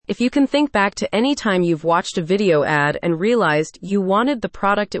If you can think back to any time you've watched a video ad and realized you wanted the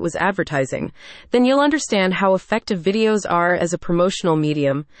product it was advertising, then you'll understand how effective videos are as a promotional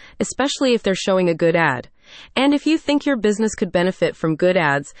medium, especially if they're showing a good ad. And if you think your business could benefit from good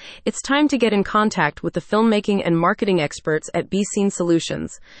ads, it's time to get in contact with the filmmaking and marketing experts at Be Seen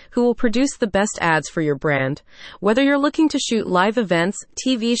Solutions, who will produce the best ads for your brand. Whether you're looking to shoot live events,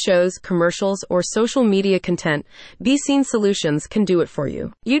 TV shows, commercials, or social media content, Be Seen Solutions can do it for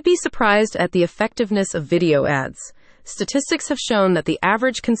you. You'd be surprised at the effectiveness of video ads. Statistics have shown that the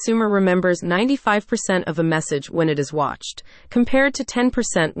average consumer remembers 95% of a message when it is watched, compared to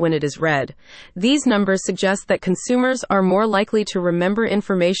 10% when it is read. These numbers suggest that consumers are more likely to remember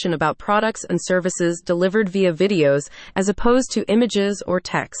information about products and services delivered via videos as opposed to images or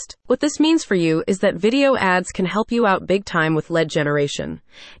text. What this means for you is that video ads can help you out big time with lead generation.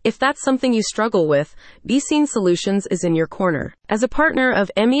 If that's something you struggle with, Be Seen Solutions is in your corner. As a partner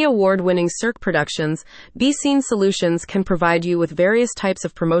of Emmy Award-winning Cirque Productions, Be Seen Solutions can provide you with various types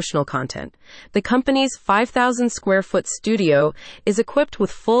of promotional content. The company's 5,000 square foot studio is equipped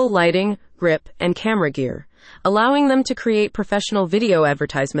with full lighting, grip, and camera gear, allowing them to create professional video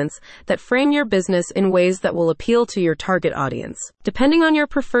advertisements that frame your business in ways that will appeal to your target audience. Depending on your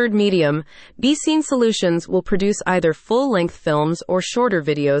preferred medium, Be Seen Solutions will produce either full-length films or shorter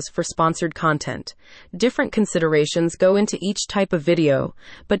videos for sponsored content. Different considerations go into each type of video,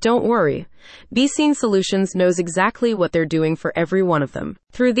 but don't worry. Be Seen Solutions knows exactly what they're doing for every one of them.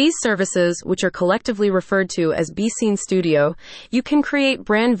 Through these services, which are collectively referred to as Be Seen Studio, you can create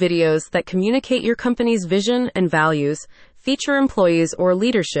brand videos that communicate your company's vision and values, feature employees or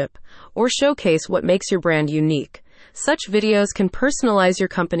leadership, or showcase what makes your brand unique. Such videos can personalize your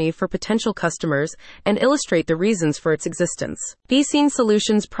company for potential customers and illustrate the reasons for its existence. Be Seen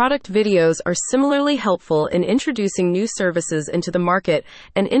Solutions product videos are similarly helpful in introducing new services into the market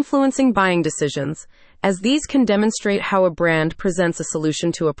and influencing buying decisions, as these can demonstrate how a brand presents a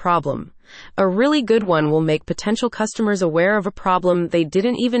solution to a problem. A really good one will make potential customers aware of a problem they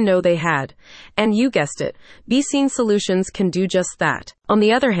didn't even know they had. And you guessed it, Be Seen Solutions can do just that. On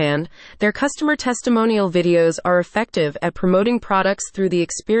the other hand, their customer testimonial videos are effective at promoting products through the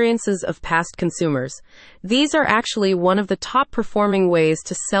experiences of past consumers. These are actually one of the top performing ways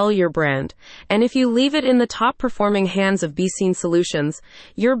to sell your brand. And if you leave it in the top performing hands of Be Seen Solutions,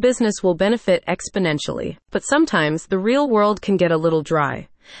 your business will benefit exponentially. But sometimes the real world can get a little dry.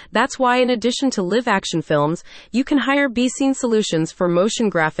 That's why, in addition to live action films, you can hire Be Seen Solutions for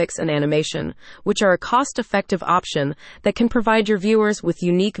motion graphics and animation, which are a cost-effective option that can provide your viewers with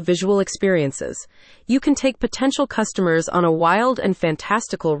unique visual experiences. You can take potential customers on a wild and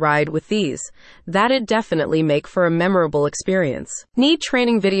fantastical ride with these. That'd definitely make for a memorable experience. Need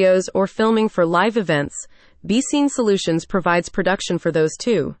training videos or filming for live events? Be Seen Solutions provides production for those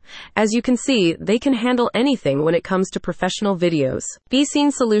too. As you can see, they can handle anything when it comes to professional videos. Be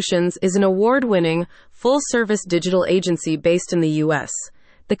Seen Solutions is an award-winning, full-service digital agency based in the U.S.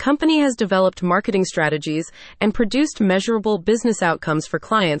 The company has developed marketing strategies and produced measurable business outcomes for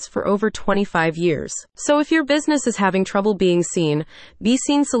clients for over 25 years. So if your business is having trouble being seen, Be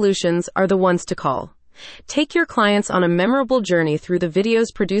Seen Solutions are the ones to call. Take your clients on a memorable journey through the videos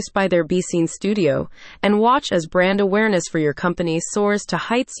produced by their Be Seen studio and watch as brand awareness for your company soars to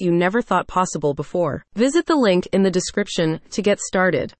heights you never thought possible before. Visit the link in the description to get started.